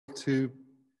to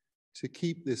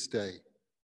keep this day,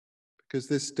 because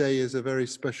this day is a very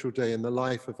special day in the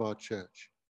life of our church.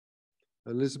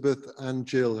 Elizabeth and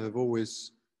Jill have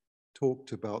always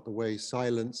talked about the way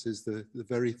silence is the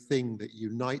very thing that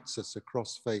unites us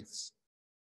across faiths.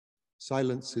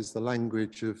 Silence is the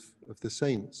language of the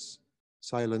saints.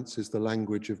 Silence is the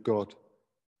language of God.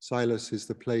 Silence is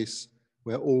the place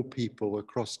where all people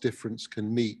across difference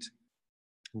can meet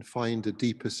and find a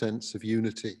deeper sense of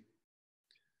unity.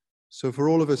 So for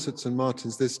all of us at St.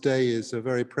 Martin's, this day is a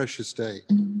very precious day.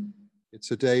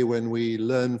 It's a day when we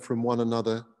learn from one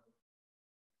another.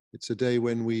 It's a day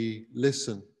when we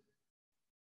listen.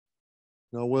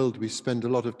 In our world, we spend a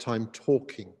lot of time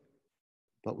talking,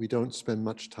 but we don't spend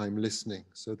much time listening.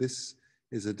 So this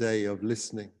is a day of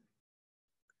listening.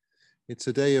 It's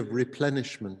a day of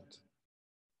replenishment,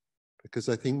 because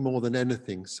I think more than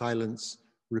anything, silence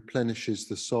replenishes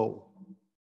the soul.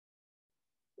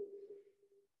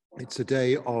 It's a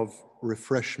day of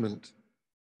refreshment,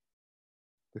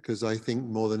 because I think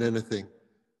more than anything,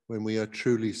 when we are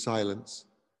truly silent,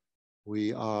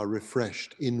 we are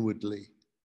refreshed inwardly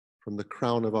from the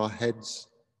crown of our heads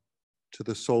to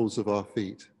the soles of our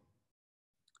feet.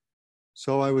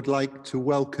 So I would like to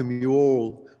welcome you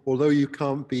all, although you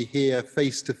can't be here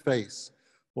face to face,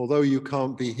 although you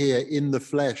can't be here in the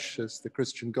flesh, as the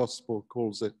Christian gospel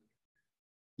calls it,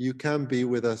 you can be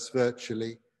with us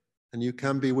virtually, and you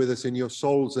can be with us in your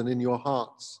souls and in your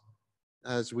hearts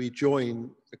as we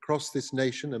join across this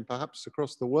nation and perhaps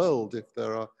across the world, if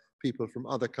there are people from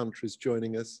other countries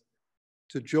joining us,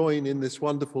 to join in this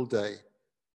wonderful day,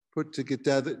 put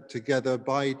together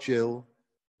by Jill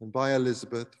and by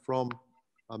Elizabeth from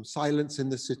Silence in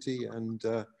the City and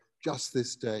Just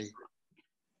This Day,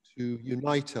 to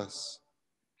unite us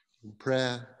in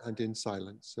prayer and in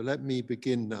silence. So let me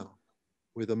begin now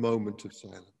with a moment of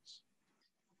silence.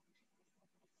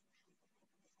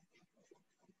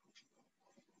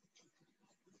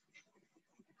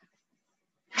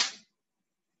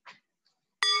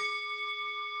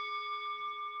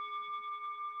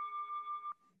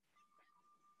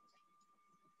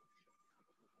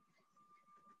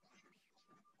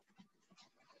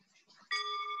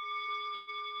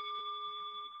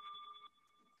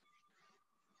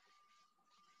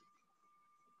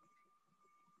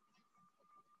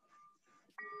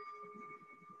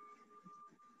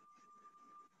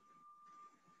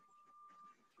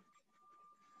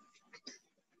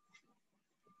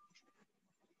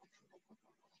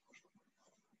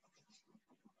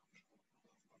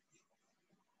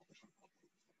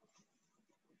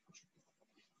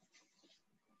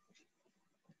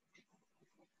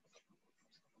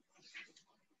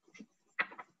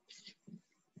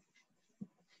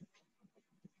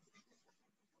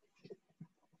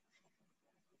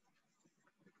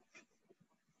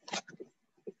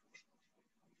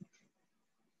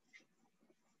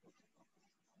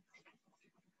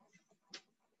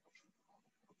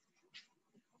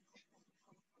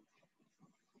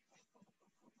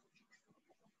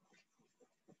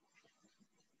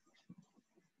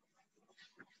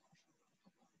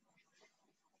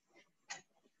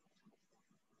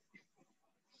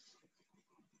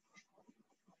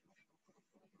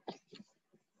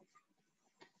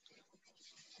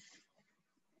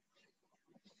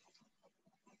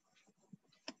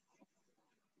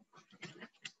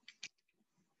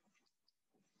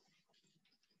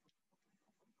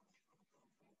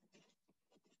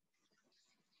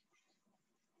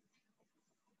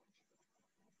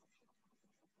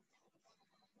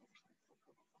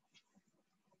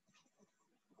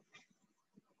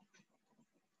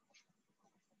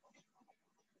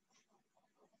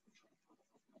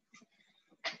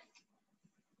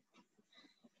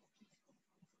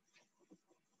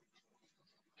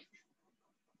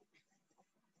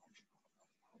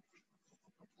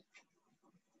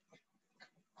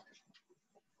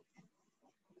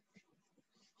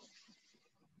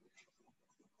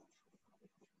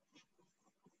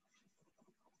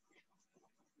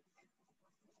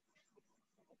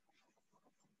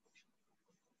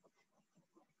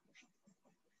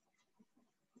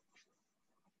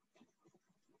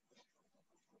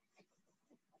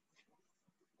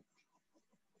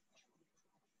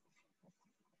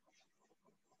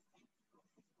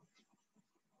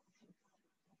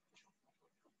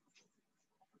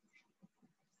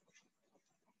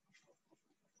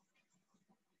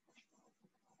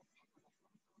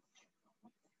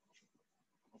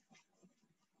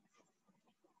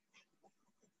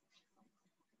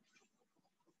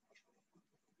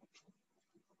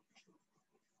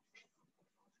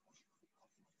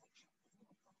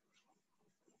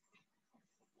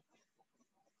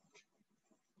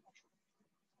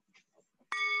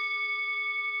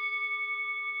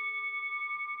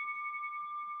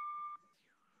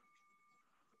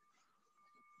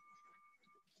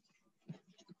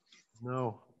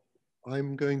 Now,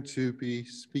 I'm going to be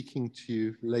speaking to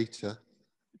you later,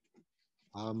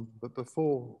 but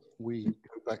before we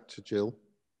go back to Jill,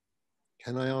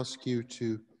 can I ask you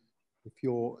to, if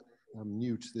you're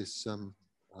new to this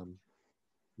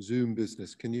Zoom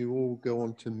business, can you all go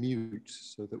on to mute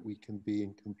so that we can be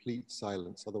in complete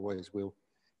silence? Otherwise, we'll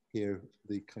hear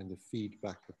the kind of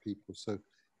feedback of people. So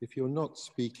if you're not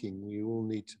speaking, you all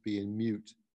need to be in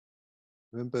mute.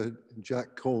 Remember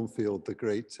Jack Cornfield, the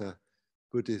great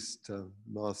Buddhist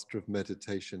master of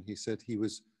meditation, he said he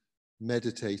was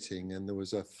meditating and there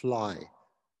was a fly,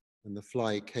 and the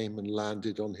fly came and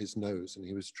landed on his nose, and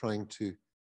he was trying to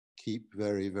keep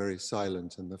very, very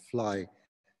silent, and the fly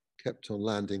kept on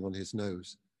landing on his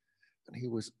nose. And he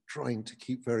was trying to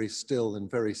keep very still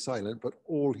and very silent, but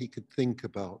all he could think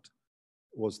about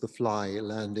was the fly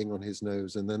landing on his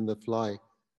nose. And then the fly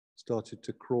started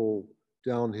to crawl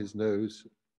down his nose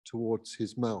towards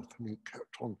his mouth, and he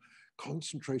kept on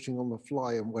concentrating on the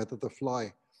fly and whether the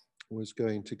fly was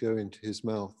going to go into his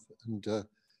mouth. And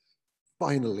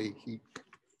finally, he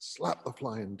slapped the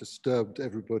fly and disturbed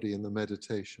everybody in the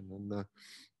meditation. And the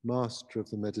master of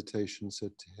the meditation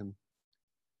said to him,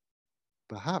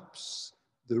 perhaps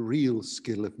the real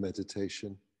skill of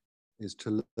meditation is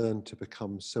to learn to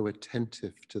become so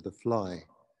attentive to the fly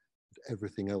that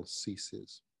everything else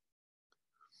ceases.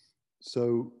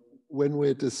 So when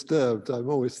we're disturbed, I'm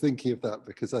always thinking of that,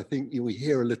 because I think we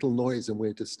hear a little noise and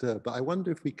we're disturbed, but I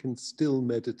wonder if we can still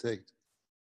meditate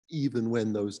even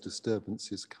when those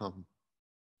disturbances come.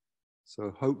 So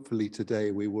hopefully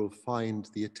today we will find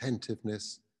the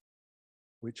attentiveness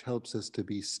which helps us to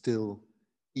be still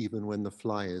even when the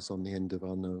fly is on the end of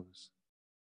our nose,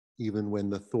 even when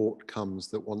the thought comes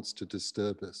that wants to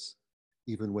disturb us,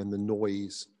 even when the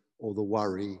noise or the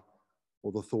worry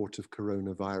or the thought of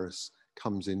coronavirus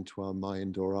comes into our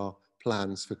mind, or our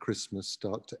plans for Christmas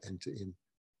start to enter in.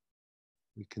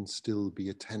 We can still be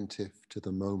attentive to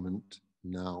the moment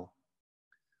now.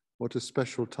 What a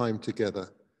special time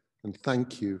together. And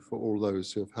thank you for all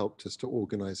those who have helped us to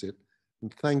organize it.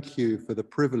 And thank you for the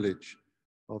privilege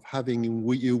of having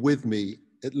you with me,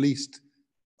 at least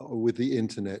with the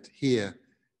internet, here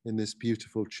in this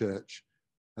beautiful church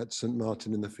at St.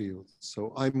 Martin in the Fields.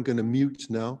 So I'm going to mute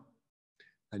now,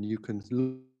 and you can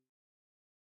look.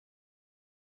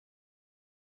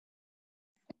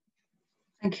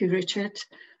 Thank you, Richard.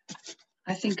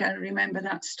 I think I'll remember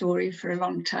that story for a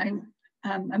long time,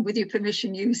 and with your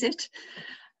permission, use it.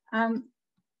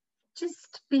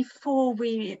 Just before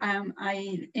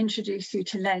I introduce you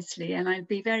to Lesley, and I'll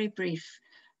be very brief,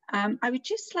 I would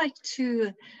just like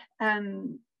to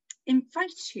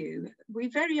invite you.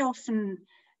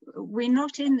 We're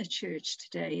not in the church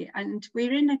today, and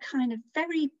we're in a kind of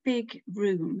very big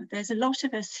room. There's a lot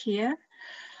of us here.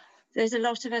 There's a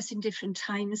lot of us in different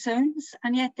time zones,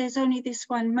 and yet there's only this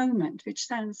one moment, which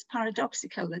sounds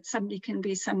paradoxical, that somebody can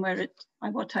be somewhere at,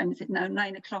 what time is it now,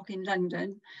 9 o'clock in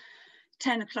London,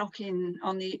 10 o'clock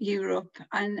on the Europe,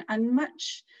 and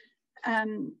much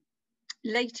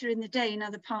later in the day in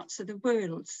other parts of the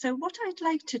world. So what I'd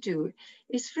like to do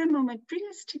is for a moment bring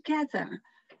us together,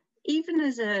 even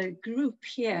as a group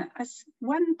here, as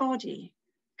one body,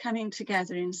 coming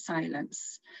together in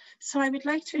silence. So I would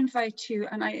like to invite you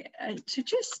to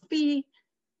just be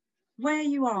where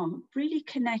you are, really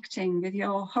connecting with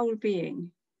your whole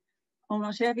being, on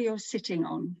whatever you're sitting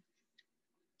on,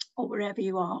 or wherever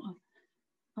you are.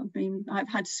 I mean, I've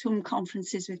had Zoom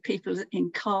conferences with people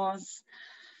in cars,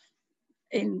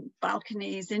 in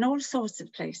balconies, in all sorts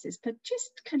of places, but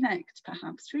just connect,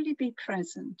 perhaps, really be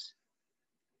present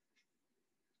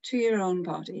to your own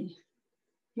body,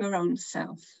 your own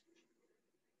self,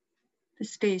 the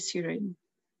space you're in.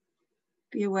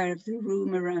 Be aware of the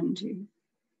room around you.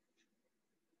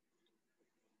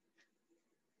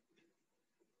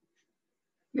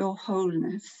 Your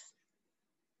wholeness.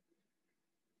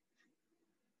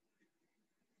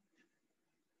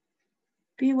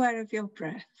 Be aware of your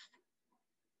breath,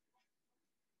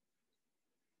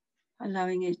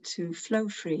 allowing it to flow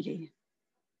freely,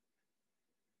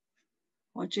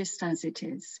 or just as it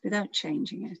is, without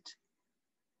changing it.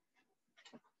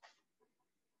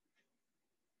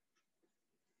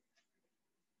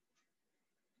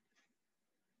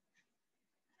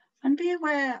 And be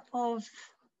aware of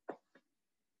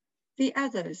the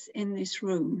others in this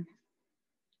room,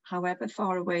 however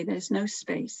far away. There's no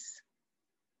space.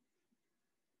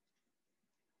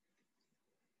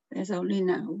 There's only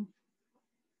now.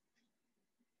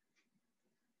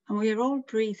 And we are all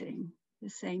breathing the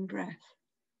same breath.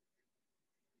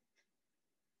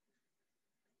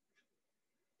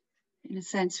 In a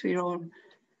sense, we're all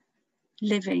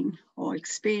living or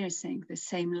experiencing the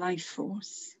same life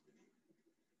force.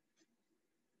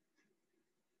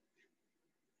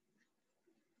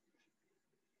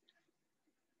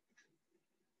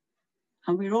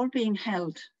 And we're all being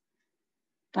held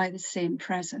by the same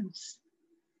presence,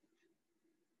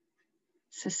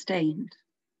 sustained.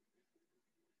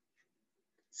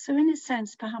 So in a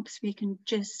sense, perhaps we can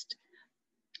just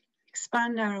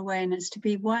expand our awareness to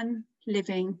be one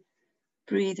living,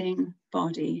 breathing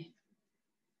body.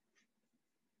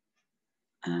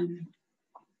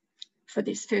 For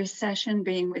this first session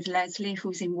being with Lesley,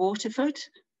 who's in Waterford,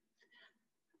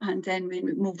 and then we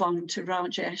move on to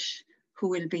Rajesh, who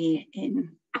will be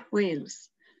in Wales.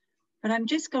 But I'm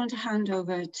just going to hand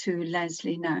over to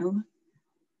Lesley now,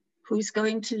 who's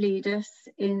going to lead us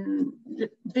in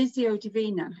Visio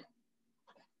Divina,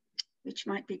 which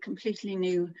might be completely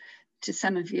new to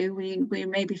some of you. We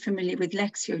may be familiar with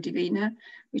Lectio Divina,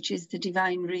 which is the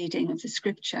divine reading of the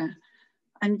scripture.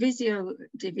 And Visio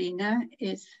Divina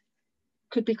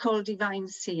could be called divine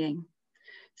seeing.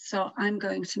 So I'm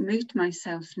going to mute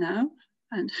myself now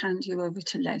and hand you over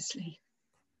to Lesley.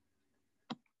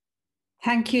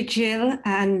 Thank you, Jill,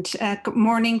 and good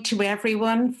morning to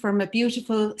everyone from a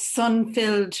beautiful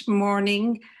sun-filled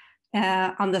morning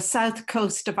on the south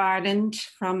coast of Ireland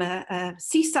from a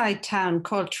seaside town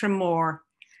called Tramore.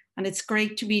 And it's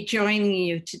great to be joining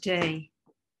you today.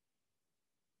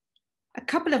 A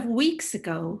couple of weeks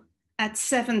ago at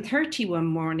 7:30 one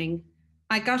morning,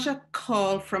 I got a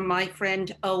call from my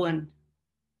friend Owen.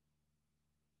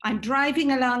 I'm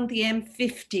driving along the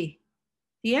M50.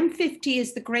 The M50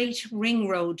 is the great ring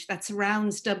road that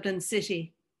surrounds Dublin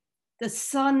city. The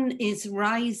sun is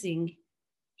rising.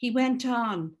 He went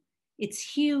on.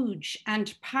 It's huge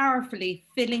and powerfully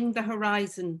filling the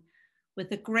horizon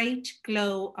with a great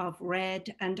glow of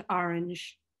red and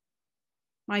orange.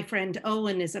 My friend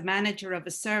Owen is a manager of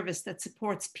a service that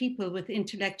supports people with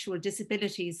intellectual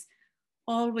disabilities.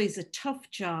 Always a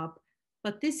tough job,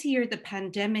 but this year the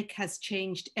pandemic has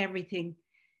changed everything.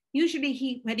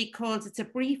 Usually when he calls, it's a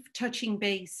brief touching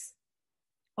base.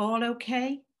 All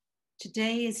okay?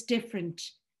 Today is different.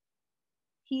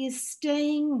 He is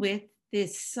staying with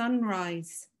this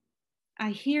sunrise. I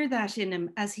hear that in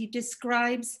him as he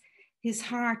describes his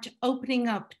heart opening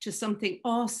up to something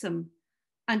awesome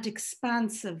and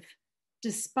expansive,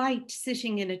 despite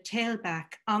sitting in a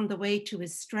tailback on the way to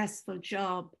his stressful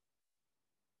job.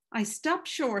 I stopped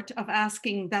short of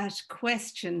asking that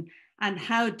question, and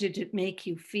how did it make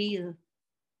you feel?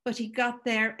 But he got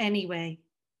there anyway.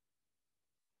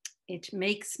 It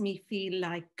makes me feel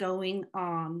like going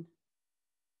on.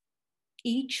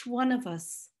 Each one of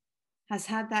us has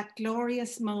had that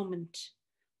glorious moment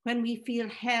when we feel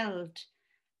held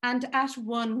and at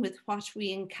one with what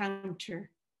we encounter.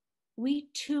 We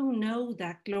too know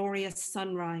that glorious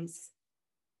sunrise.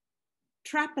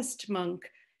 Trappist monk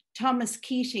Thomas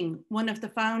Keating, one of the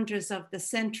founders of the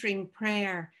Centering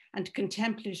Prayer and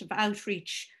Contemplative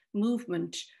Outreach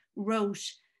movement,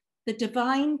 wrote, "The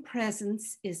divine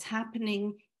presence is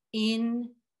happening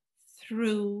in,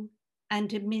 through,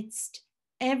 and amidst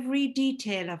every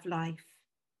detail of life.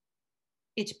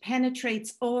 It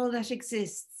penetrates all that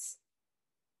exists.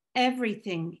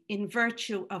 Everything in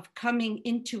virtue of coming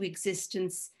into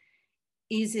existence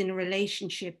is in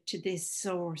relationship to this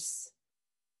source."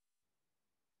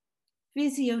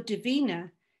 Visio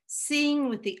Divina, seeing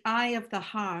with the eye of the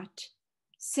heart,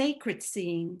 sacred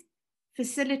seeing,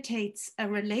 facilitates a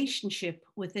relationship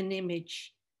with an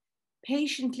image,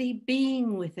 patiently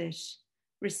being with it,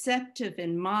 receptive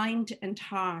in mind and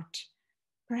heart,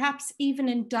 perhaps even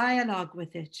in dialogue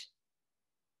with it.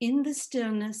 In the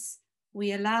stillness,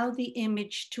 we allow the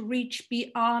image to reach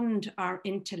beyond our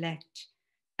intellect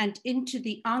and into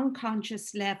the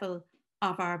unconscious level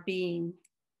of our being,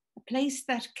 a place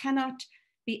that cannot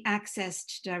be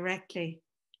accessed directly.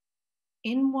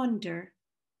 In wonder,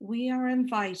 we are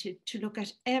invited to look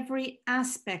at every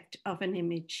aspect of an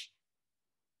image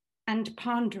and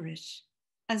ponder it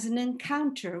as an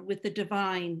encounter with the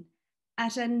divine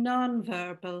at a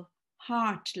non-verbal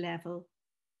heart level.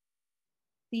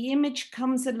 The image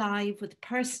comes alive with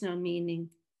personal meaning.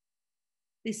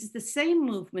 This is the same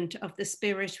movement of the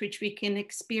spirit which we can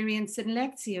experience in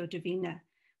Lectio Divina,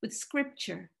 with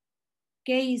scripture,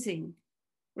 gazing,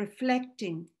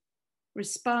 reflecting,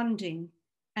 responding,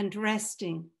 and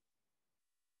resting.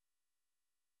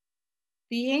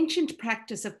 The ancient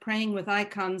practice of praying with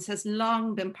icons has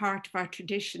long been part of our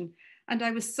tradition, and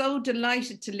I was so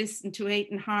delighted to listen to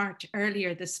Aiton Hart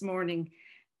earlier this morning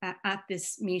at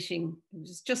this meeting. It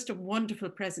was just a wonderful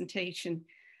presentation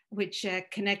which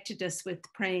connected us with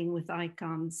praying with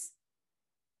icons.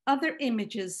 Other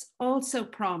images also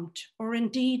prompt or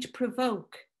indeed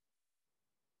provoke.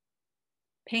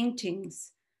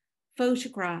 Paintings,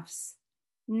 photographs,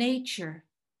 nature.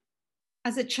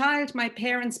 As a child, my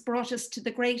parents brought us to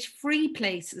the great free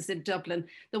places in Dublin,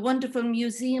 the wonderful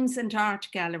museums and art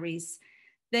galleries.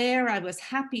 There I was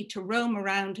happy to roam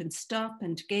around and stop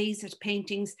and gaze at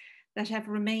paintings that have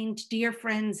remained dear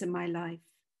friends in my life.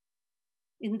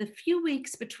 In the few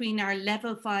weeks between our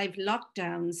level 5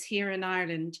 lockdowns here in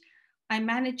Ireland, I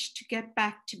managed to get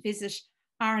back to visit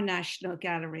our National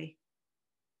Gallery.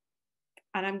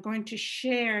 And I'm going to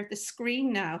share the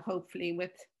screen now, hopefully,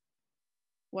 with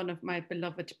one of my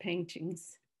beloved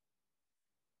paintings.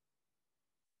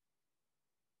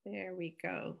 There we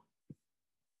go.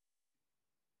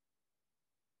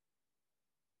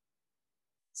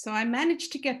 So I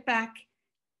managed to get back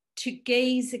to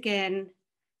gaze again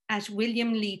at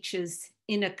William Leach's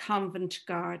In a Convent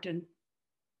Garden.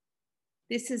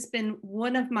 This has been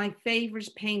one of my favorite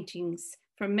paintings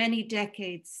for many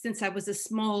decades since I was a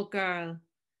small girl,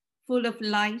 full of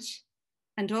light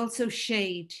and also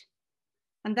shade.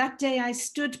 And that day I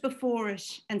stood before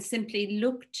it and simply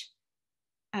looked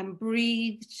and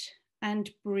breathed and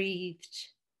breathed.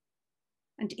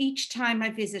 And each time I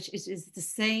visit, it is the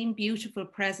same beautiful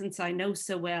presence I know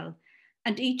so well.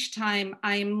 And each time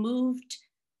I am moved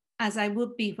as I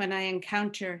would be when I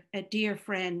encounter a dear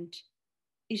friend.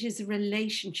 It is a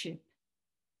relationship.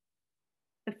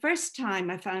 The first time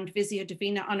I found Visio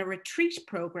Divina on a retreat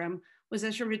program was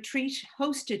at a retreat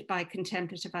hosted by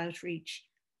Contemplative Outreach.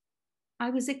 I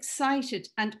was excited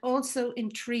and also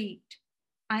intrigued.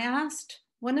 I asked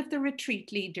one of the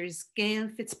retreat leaders, Gail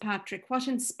Fitzpatrick, what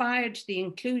inspired the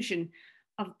inclusion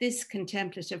of this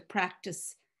contemplative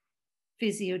practice,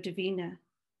 Visio Divina.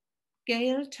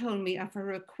 Gail told me of a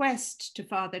request to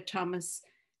Father Thomas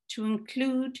to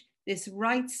include this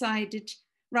right side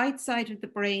of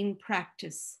the brain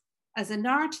practice. As an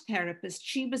art therapist,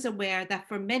 she was aware that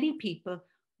for many people,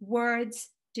 words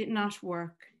did not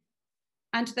work.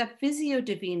 And that Visio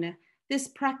Divina, this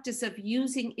practice of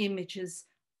using images,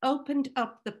 opened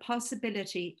up the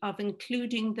possibility of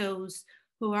including those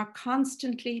who are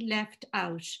constantly left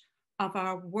out of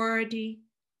our wordy,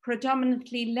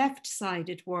 predominantly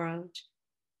left-sided world.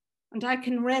 And I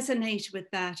can resonate with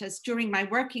that, as during my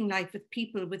working life with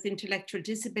people with intellectual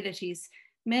disabilities,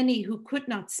 many who could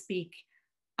not speak,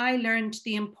 I learned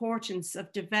the importance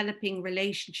of developing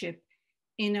relationship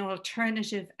in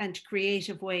alternative and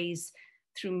creative ways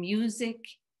through music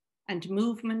and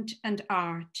movement and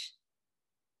art.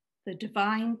 The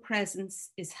divine presence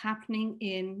is happening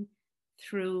in,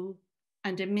 through,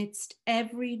 and amidst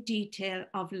every detail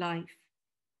of life.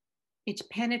 It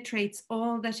penetrates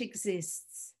all that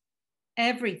exists.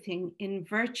 Everything in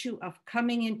virtue of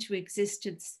coming into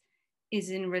existence is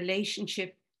in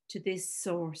relationship to this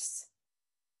source.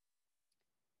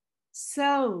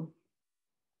 So,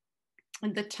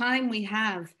 in the time we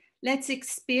have, let's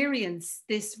experience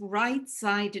this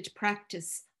right-sided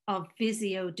practice of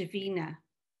Visio Divina.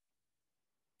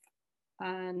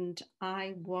 And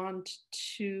I want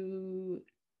to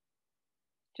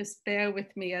just bear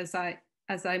with me as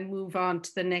I move on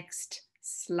to the next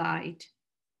slide.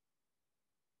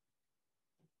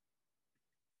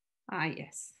 Ah,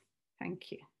 yes,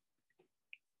 thank you.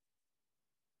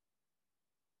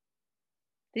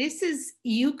 This is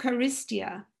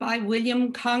Eucharistia by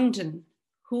William Congdon,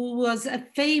 who was a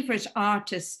favorite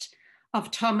artist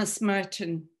of Thomas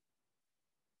Merton.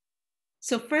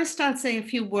 So first I'll say a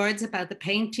few words about the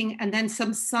painting and then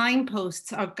some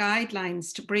signposts or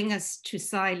guidelines to bring us to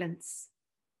silence.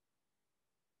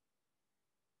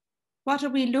 What are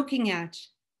we looking at?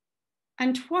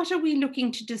 And what are we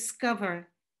looking to discover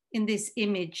in this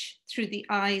image through the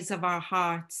eyes of our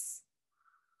hearts?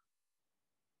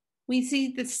 We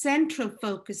see the central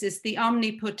focus is the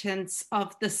omnipotence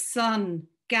of the sun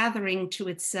gathering to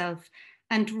itself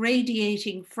and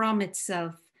radiating from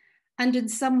itself, and in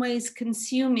some ways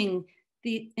consuming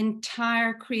the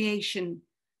entire creation,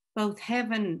 both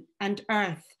heaven and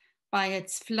earth, by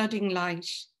its flooding light.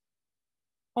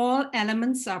 All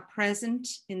elements are present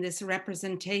in this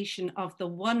representation of the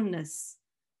oneness: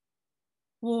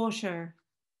 water,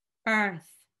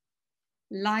 earth,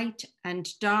 light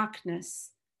and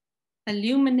darkness,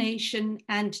 illumination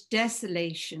and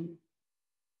desolation.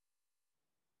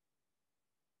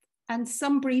 And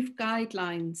some brief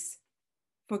guidelines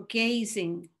for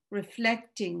gazing,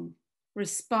 reflecting,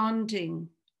 responding,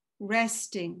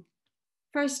 resting.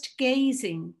 First,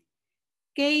 gazing.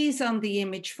 Gaze on the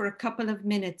image for a couple of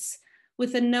minutes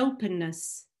with an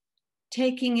openness,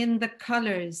 taking in the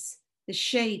colors, the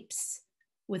shapes,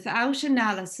 without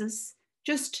analysis,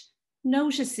 just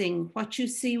noticing what you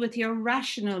see with your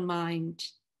rational mind,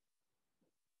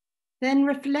 then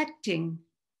reflecting.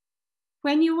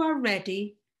 When you are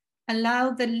ready,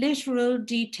 allow the literal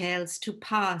details to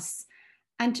pass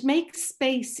and make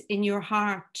space in your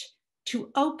heart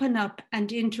to open up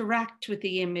and interact with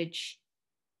the image.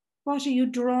 What are you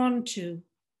drawn to?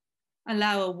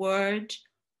 Allow a word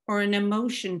or an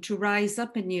emotion to rise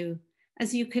up in you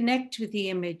as you connect with the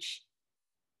image.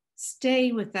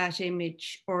 Stay with that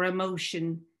image or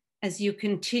emotion as you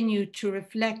continue to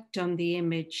reflect on the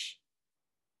image.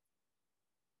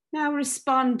 Now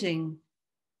responding,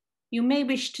 you may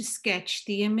wish to sketch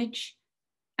the image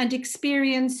and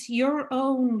experience your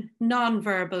own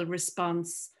non-verbal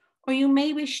response, or you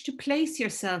may wish to place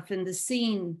yourself in the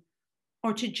scene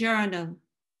or to journal.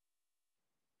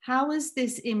 How is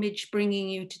this image bringing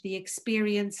you to the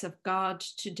experience of God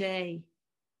today?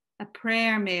 A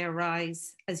prayer may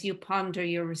arise as you ponder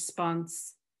your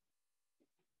response.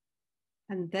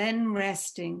 And then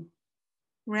resting.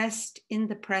 Rest in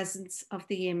the presence of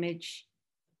the image.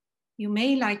 You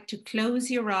may like to close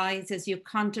your eyes as you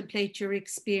contemplate your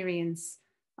experience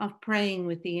of praying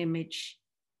with the image.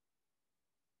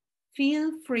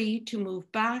 Feel free to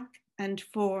move back and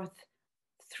forth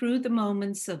through the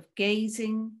moments of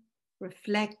gazing,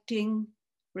 reflecting,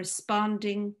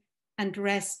 responding, and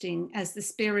resting as the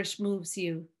Spirit moves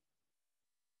you.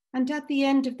 And at the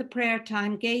end of the prayer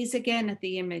time, gaze again at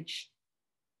the image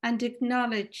and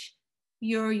acknowledge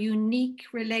your unique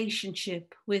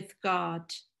relationship with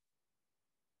God.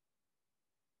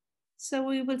 So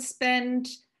we will spend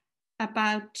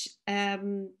about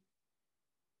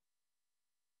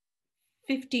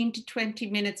 15 to 20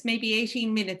 minutes, maybe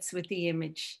 18 minutes with the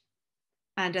image.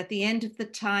 And at the end of the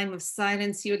time of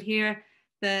silence, you'll hear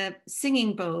the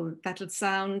singing bowl that'll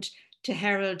sound to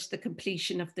herald the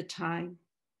completion of the time.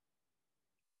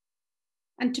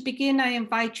 And to begin, I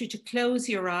invite you to close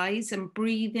your eyes and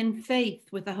breathe in faith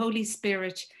with the Holy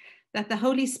Spirit, that the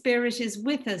Holy Spirit is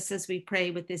with us as we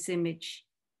pray with this image.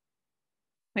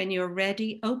 When you're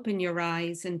ready, open your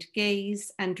eyes and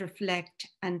gaze and reflect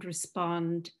and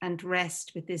respond and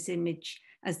rest with this image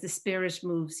as the Spirit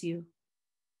moves you.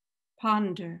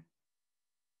 Ponder.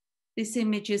 This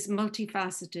image is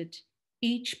multifaceted.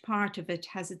 Each part of it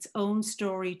has its own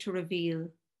story to reveal.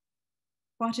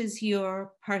 What is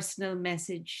your personal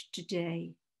message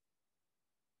today?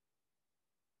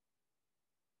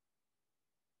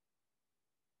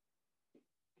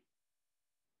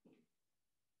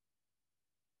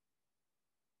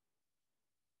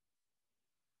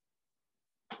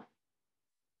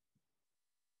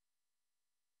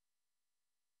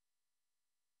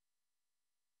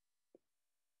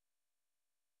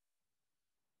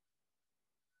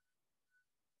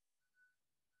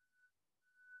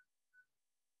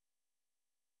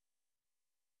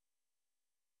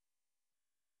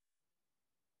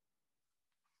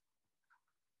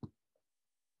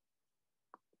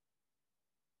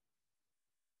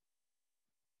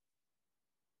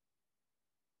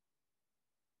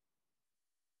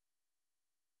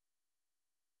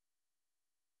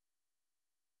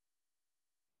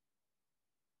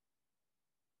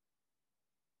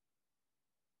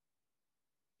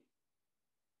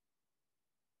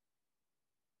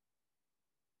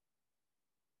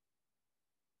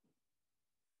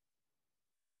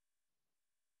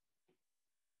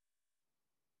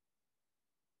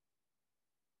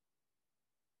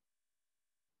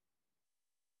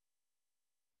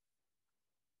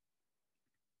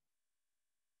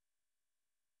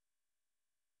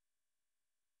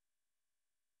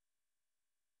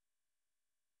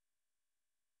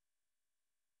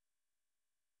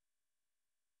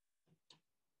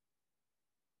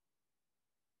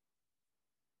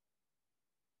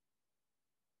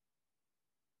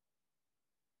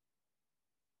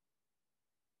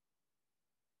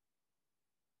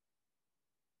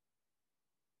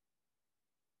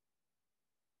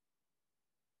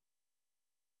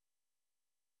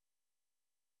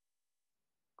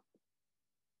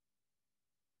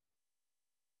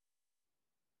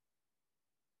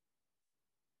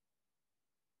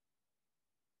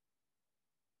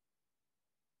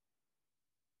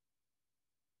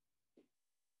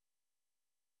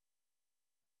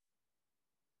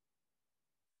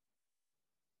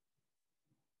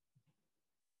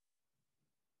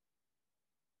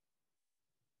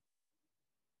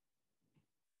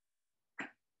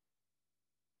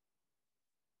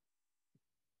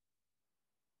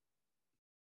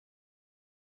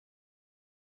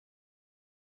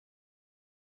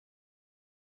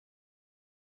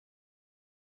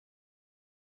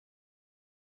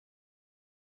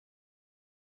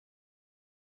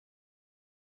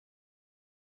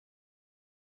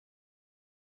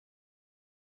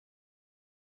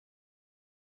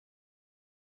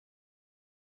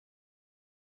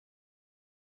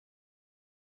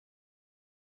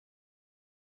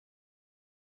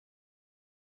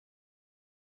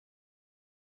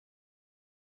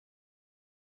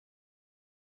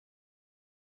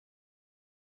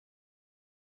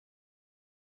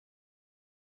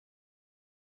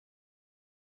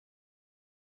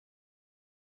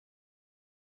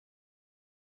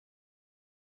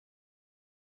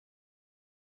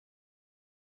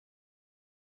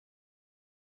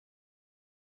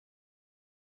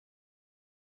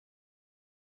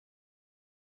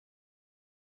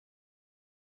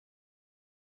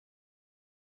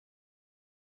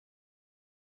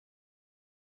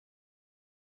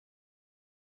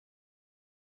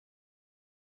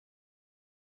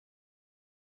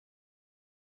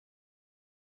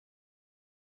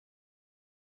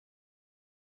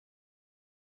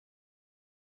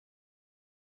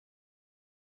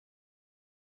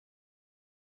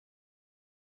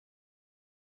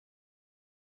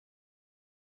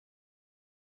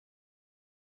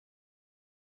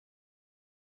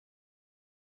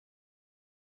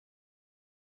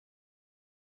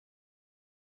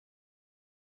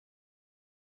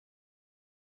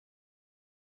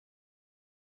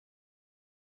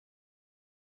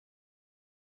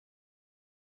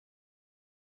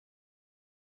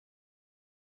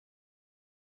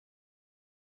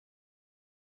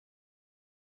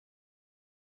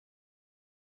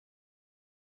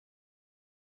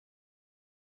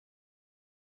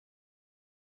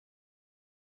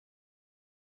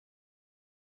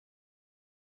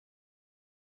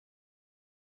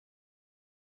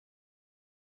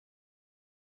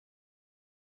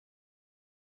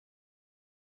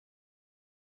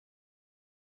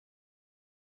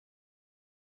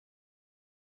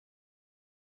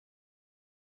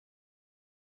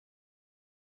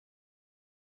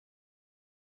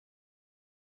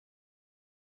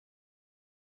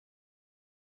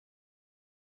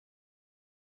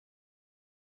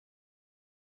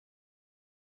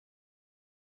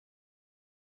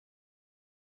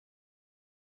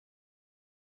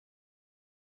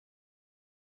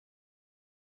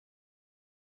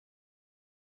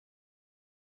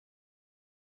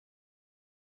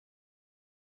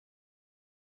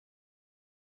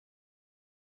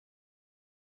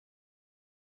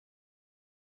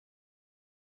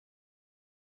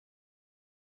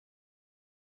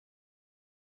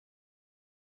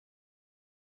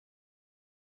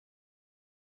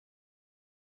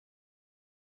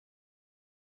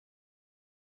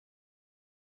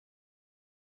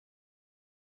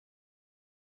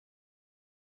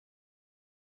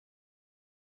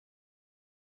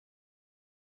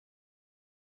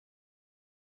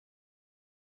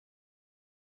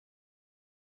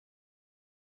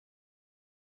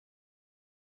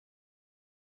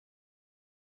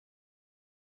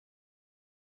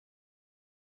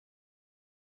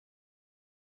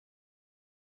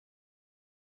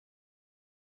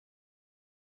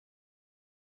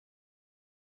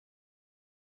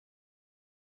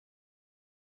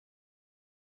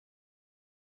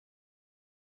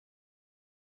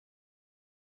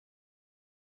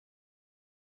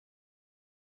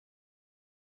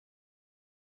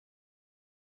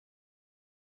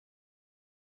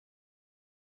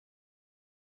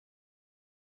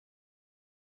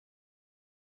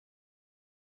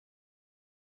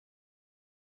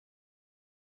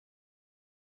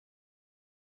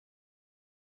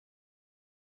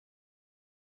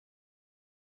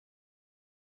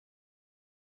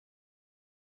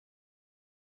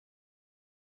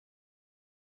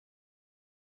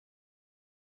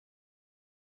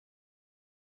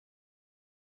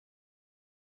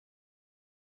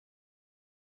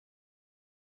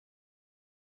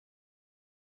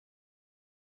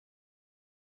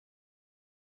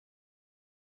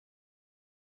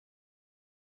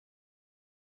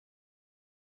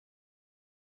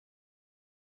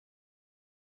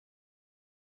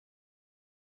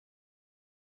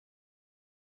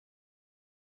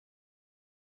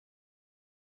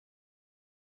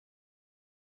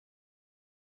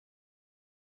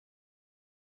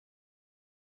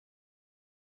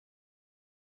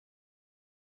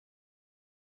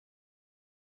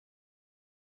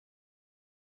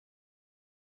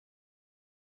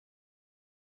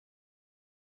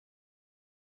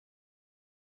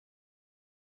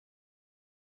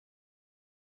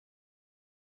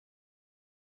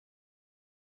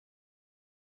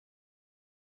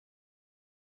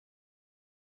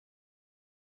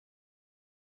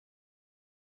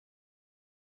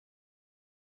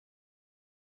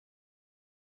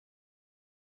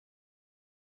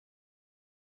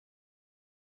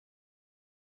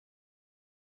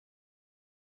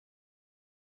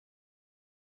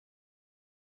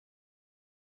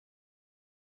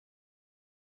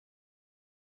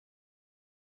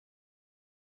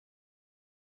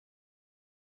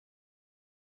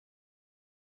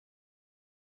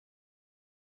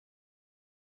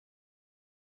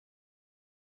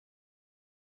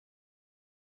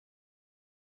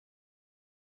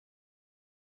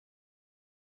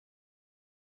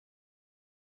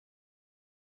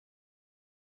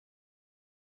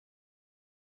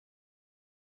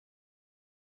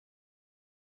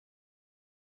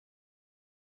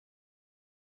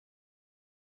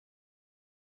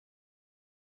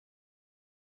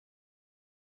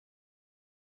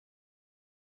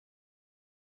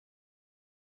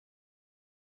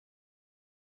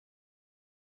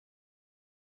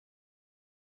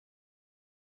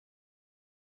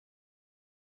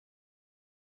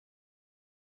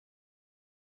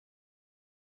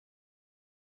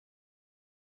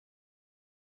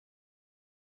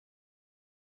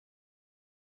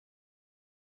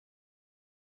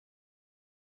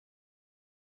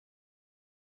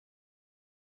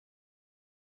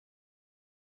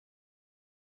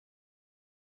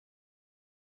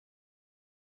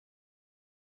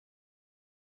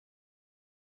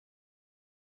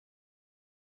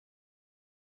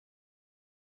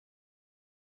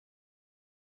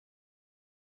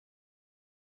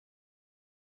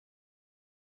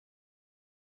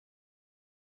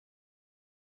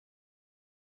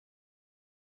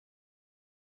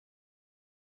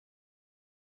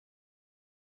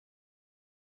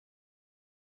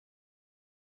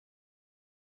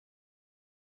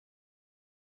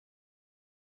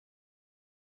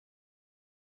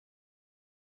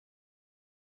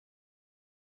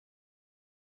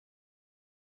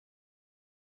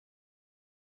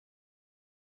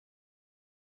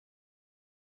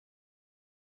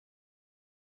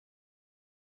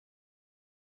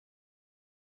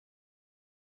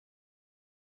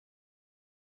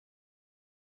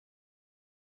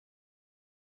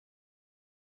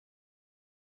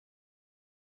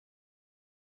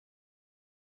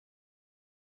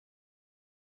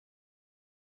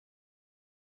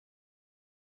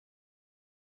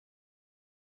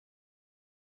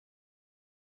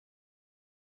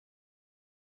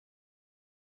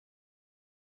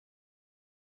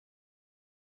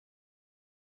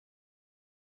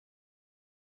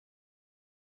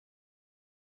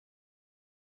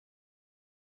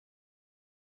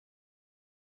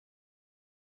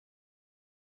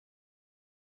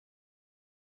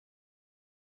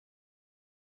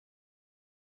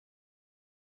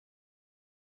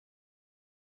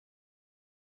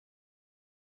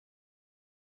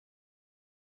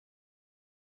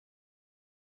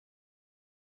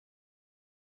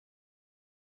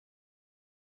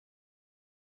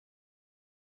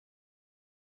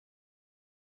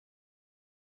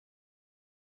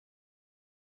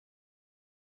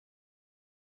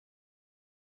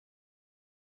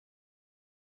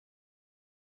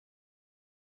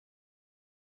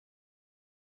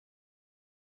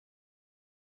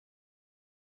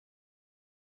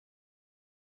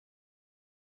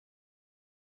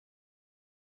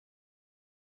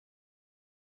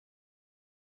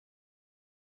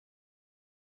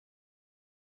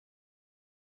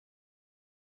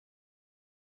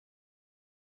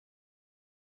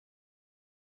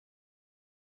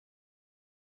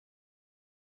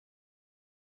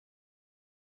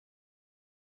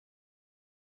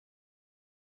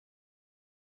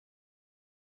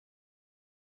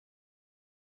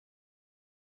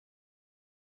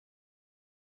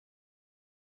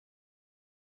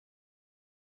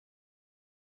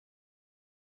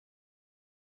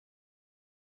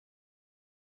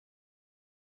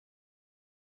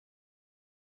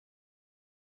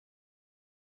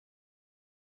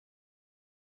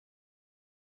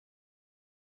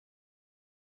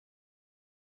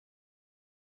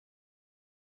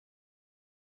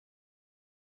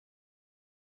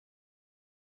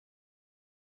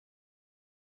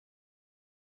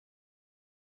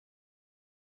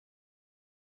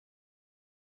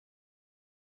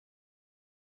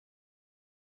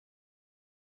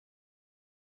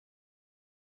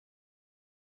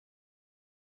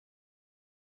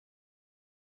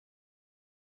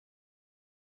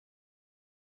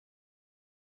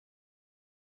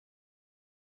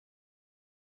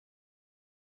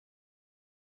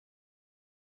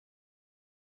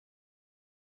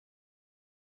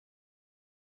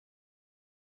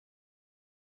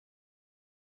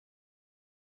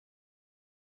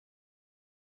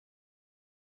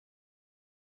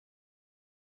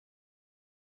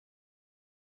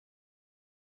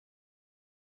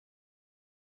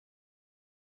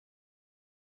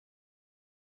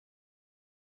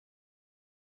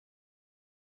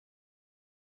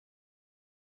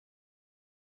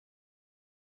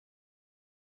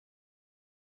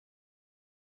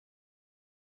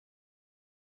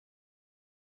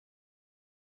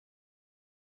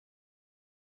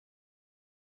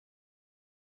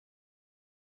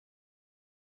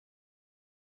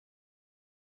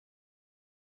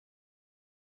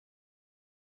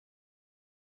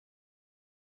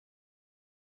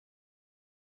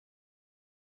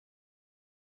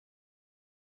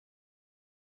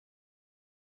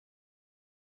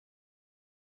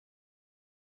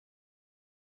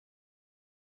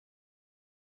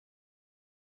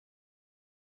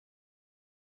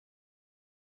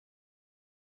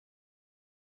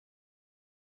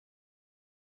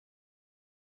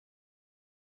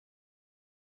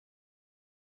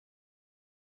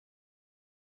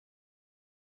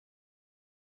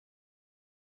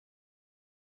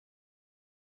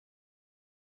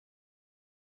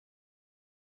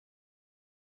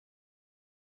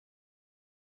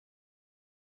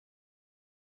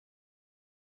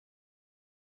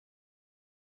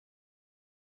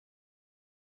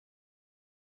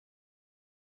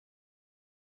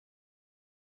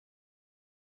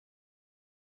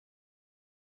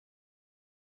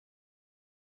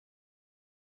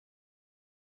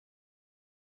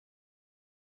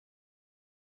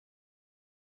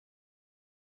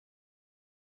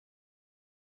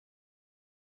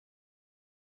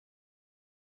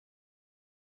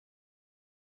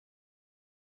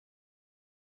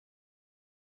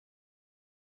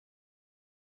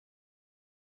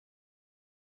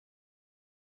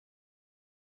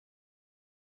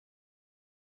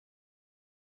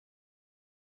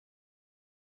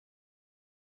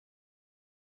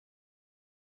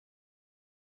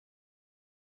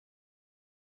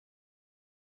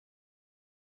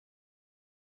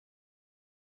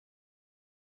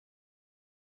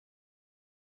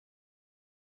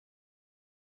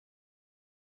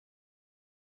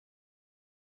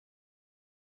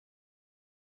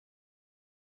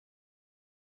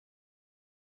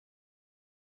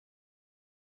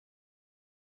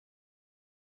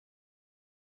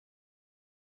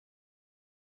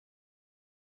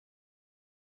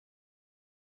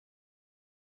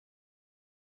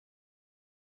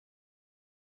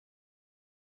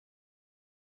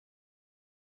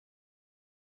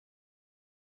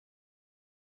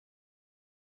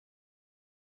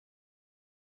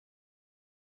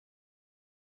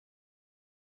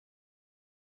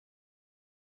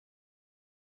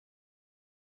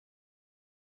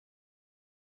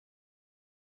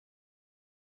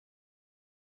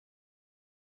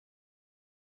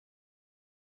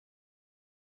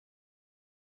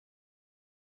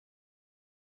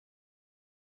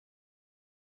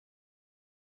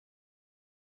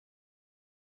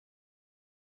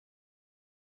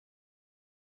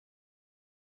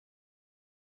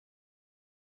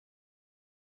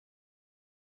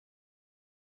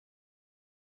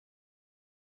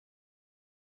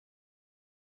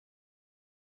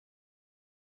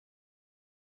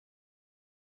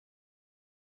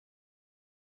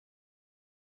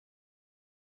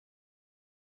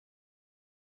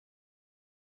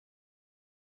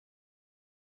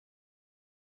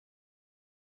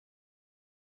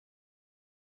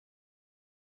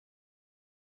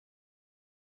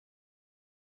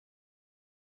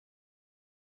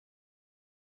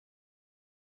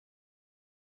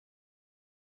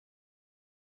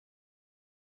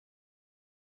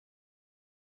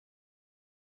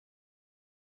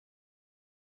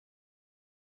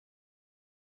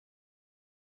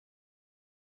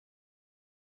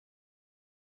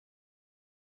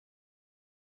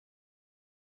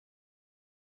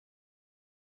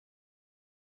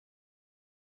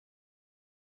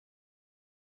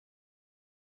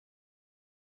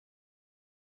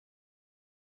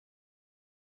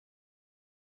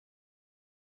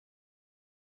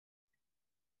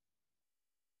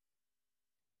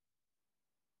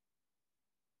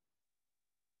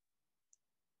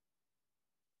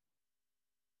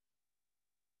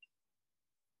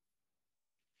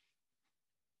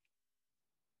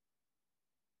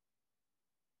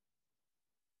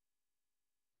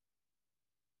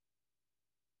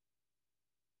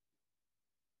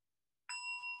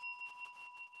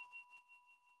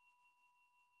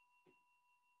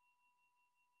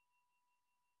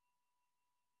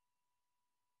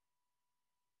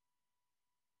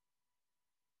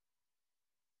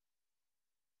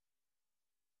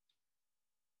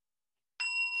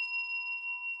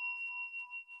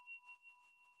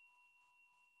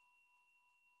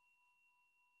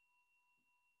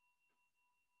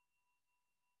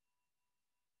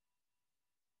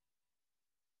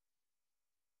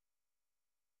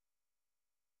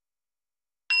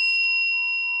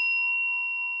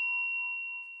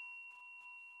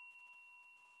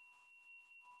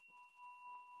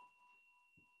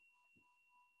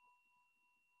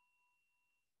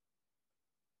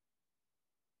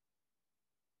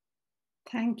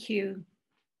 Thank you.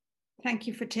 Thank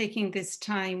you for taking this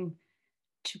time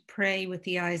to pray with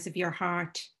the eyes of your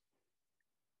heart.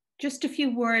 Just a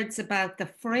few words about the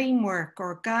framework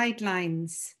or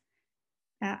guidelines.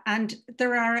 And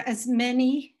there are as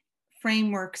many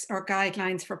frameworks or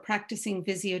guidelines for practicing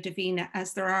Visio Divina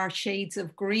as there are shades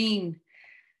of green.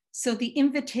 So the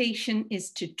invitation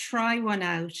is to try one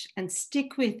out and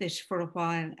stick with it for a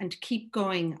while and keep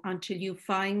going until you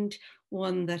find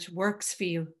one that works for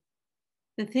you.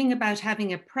 The thing about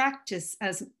having a practice,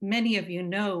 as many of you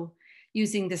know,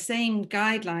 using the same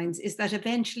guidelines is that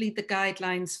eventually the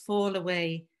guidelines fall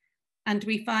away and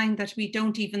we find that we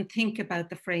don't even think about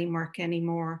the framework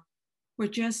anymore. We're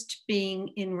just being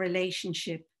in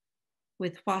relationship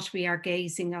with what we are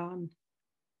gazing on.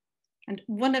 And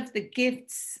one of the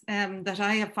gifts that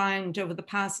I have found over the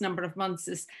past number of months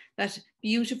is that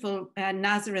beautiful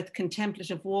Nazareth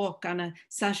contemplative walk on a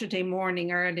Saturday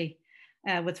morning early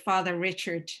with Father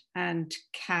Richard and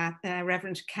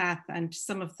Reverend Kath and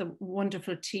some of the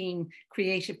wonderful team,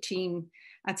 creative team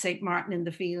at St. Martin in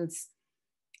the Fields.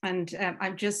 And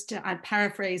I'll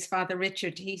paraphrase Father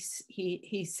Richard.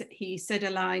 He said a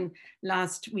line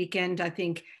last weekend, I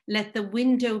think, let the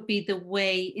window be the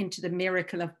way into the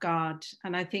miracle of God.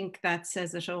 And I think that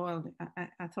says it all.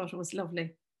 I thought it was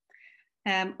lovely.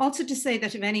 Also to say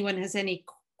that if anyone has any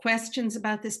questions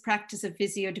about this practice of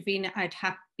Visio Divina, I'd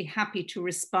be happy to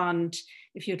respond.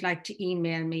 If you'd like to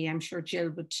email me, I'm sure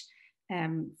Jill would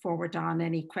forward on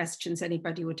any questions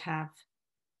anybody would have.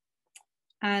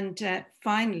 And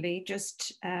finally,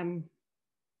 just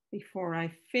before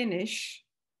I finish,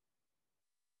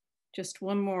 just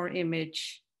one more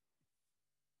image.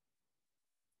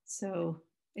 So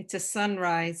it's a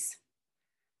sunrise.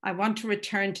 I want to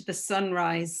return to the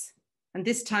sunrise, and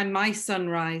this time my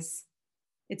sunrise.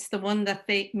 It's the one that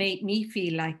made me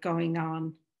feel like going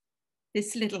on.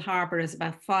 This little harbour is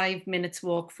about 5 minutes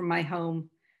walk from my home.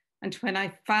 And when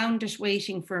I found it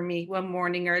waiting for me one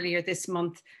morning earlier this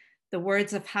month, the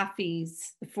words of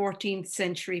Hafiz, the 14th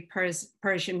century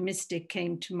Persian mystic,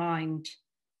 came to mind.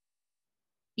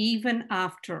 Even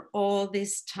after all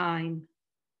this time,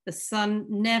 the sun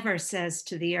never says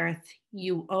to the earth,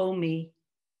 you owe me.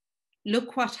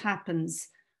 Look what happens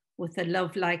with a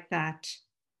love like that.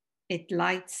 It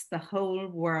lights the whole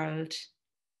world.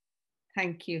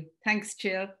 Thank you. Thanks,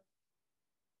 Jill.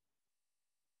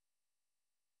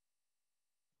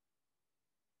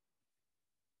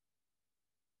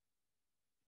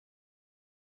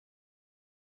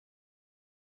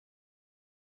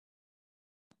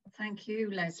 Thank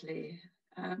you, Lesley.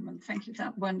 And thank you for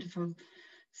that wonderful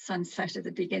sunset at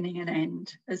the beginning and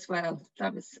end as well.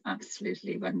 That was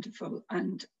absolutely wonderful.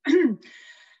 And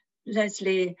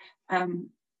Lesley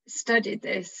studied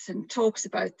this and talks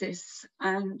about this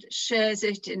and shares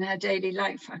it in her daily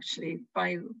life, actually,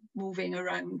 by moving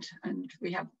around. And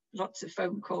we have lots of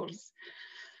phone calls.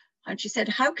 And she said,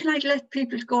 how can I let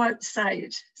people go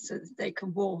outside so that they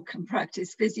can walk and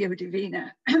practice Visio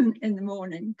Divina in the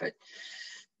morning? But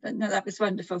no, that was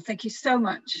wonderful. Thank you so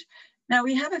much. Now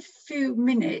we have a few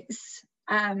minutes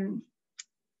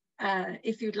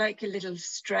if you'd like a little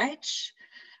stretch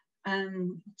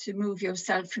to move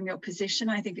yourself from your position.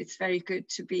 I think it's very good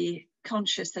to be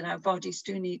conscious that our bodies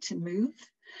do need to move.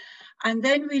 And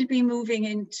then we'll be moving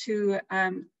into,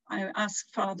 I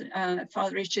asked Father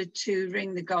Richard to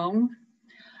ring the gong.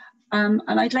 And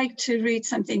I'd like to read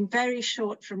something very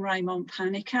short from Raimon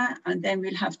Panica, and then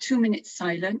we'll have 2 minutes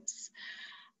silence.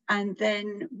 And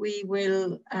then we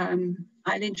will,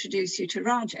 I'll introduce you to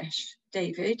Rajesh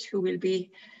David, who will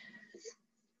be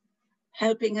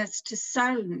helping us to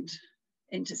sound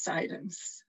into silence.